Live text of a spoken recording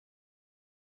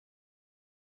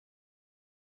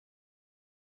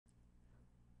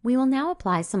We will now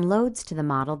apply some loads to the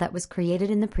model that was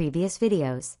created in the previous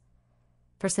videos.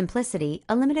 For simplicity,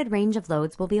 a limited range of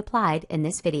loads will be applied in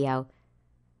this video.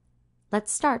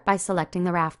 Let's start by selecting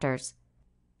the rafters,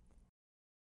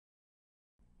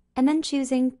 and then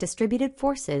choosing Distributed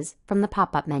Forces from the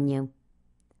pop-up menu.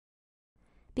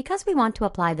 Because we want to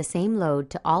apply the same load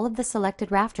to all of the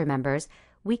selected rafter members,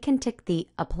 we can tick the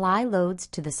Apply Loads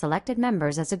to the Selected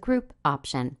Members as a Group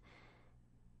option.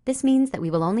 This means that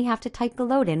we will only have to type the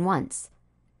load in once.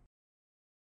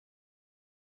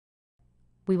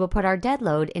 We will put our dead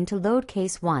load into load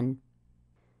case 1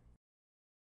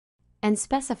 and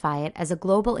specify it as a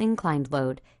global inclined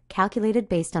load, calculated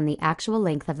based on the actual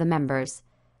length of the members.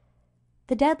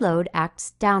 The dead load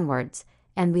acts downwards,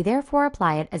 and we therefore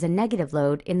apply it as a negative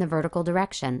load in the vertical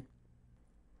direction.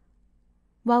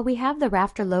 While we have the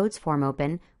Rafter Loads form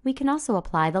open, we can also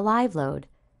apply the live load.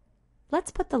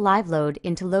 Let's put the live load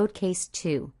into load case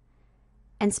 2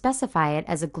 and specify it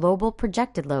as a global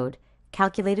projected load,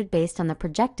 calculated based on the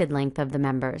projected length of the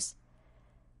members,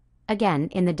 again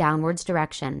in the downwards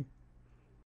direction.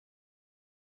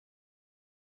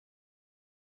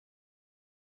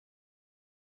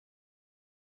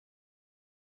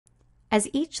 As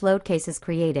each load case is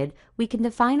created, we can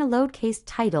define a load case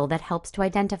title that helps to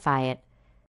identify it.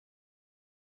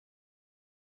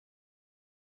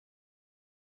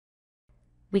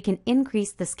 We can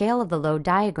increase the scale of the load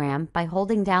diagram by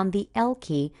holding down the L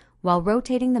key while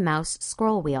rotating the mouse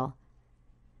scroll wheel.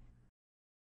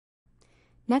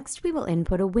 Next, we will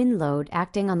input a wind load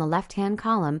acting on the left-hand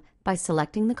column by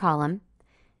selecting the column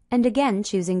and again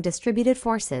choosing Distributed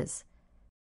Forces.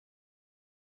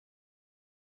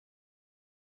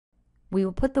 We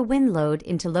will put the wind load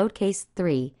into load case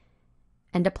 3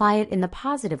 and apply it in the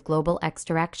positive global X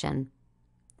direction.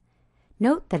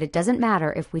 Note that it doesn't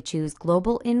matter if we choose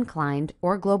global inclined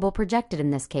or global projected in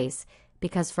this case,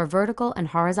 because for vertical and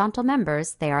horizontal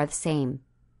members they are the same.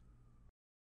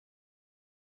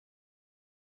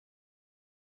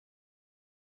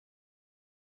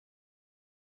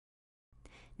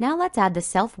 Now let's add the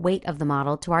self-weight of the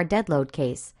model to our dead load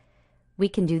case. We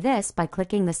can do this by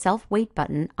clicking the Self-Weight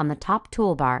button on the top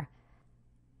toolbar,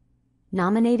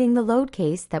 nominating the load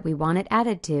case that we want it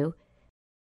added to,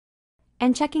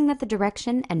 and checking that the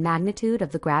direction and magnitude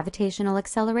of the gravitational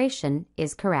acceleration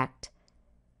is correct.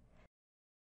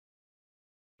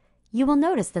 You will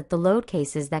notice that the load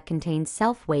cases that contain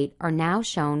self-weight are now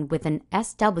shown with an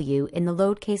SW in the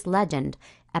load case legend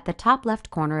at the top left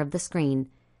corner of the screen.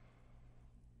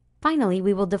 Finally,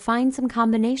 we will define some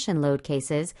combination load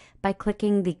cases by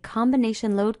clicking the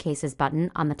Combination Load Cases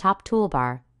button on the top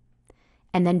toolbar,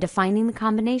 and then defining the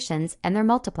combinations and their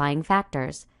multiplying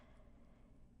factors.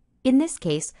 In this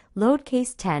case, load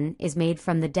case 10 is made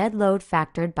from the dead load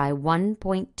factored by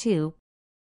 1.2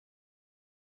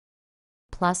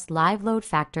 plus live load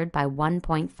factored by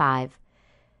 1.5.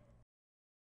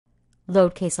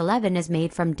 Load case 11 is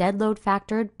made from dead load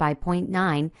factored by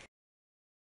 0.9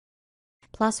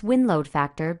 plus wind load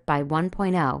factor by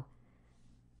 1.0.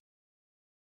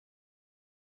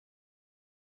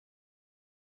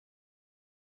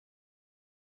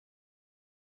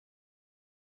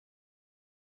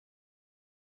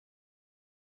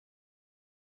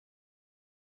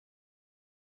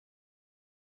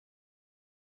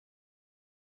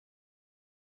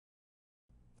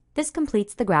 This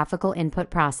completes the graphical input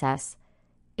process.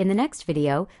 In the next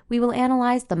video, we will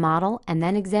analyze the model and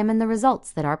then examine the results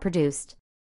that are produced.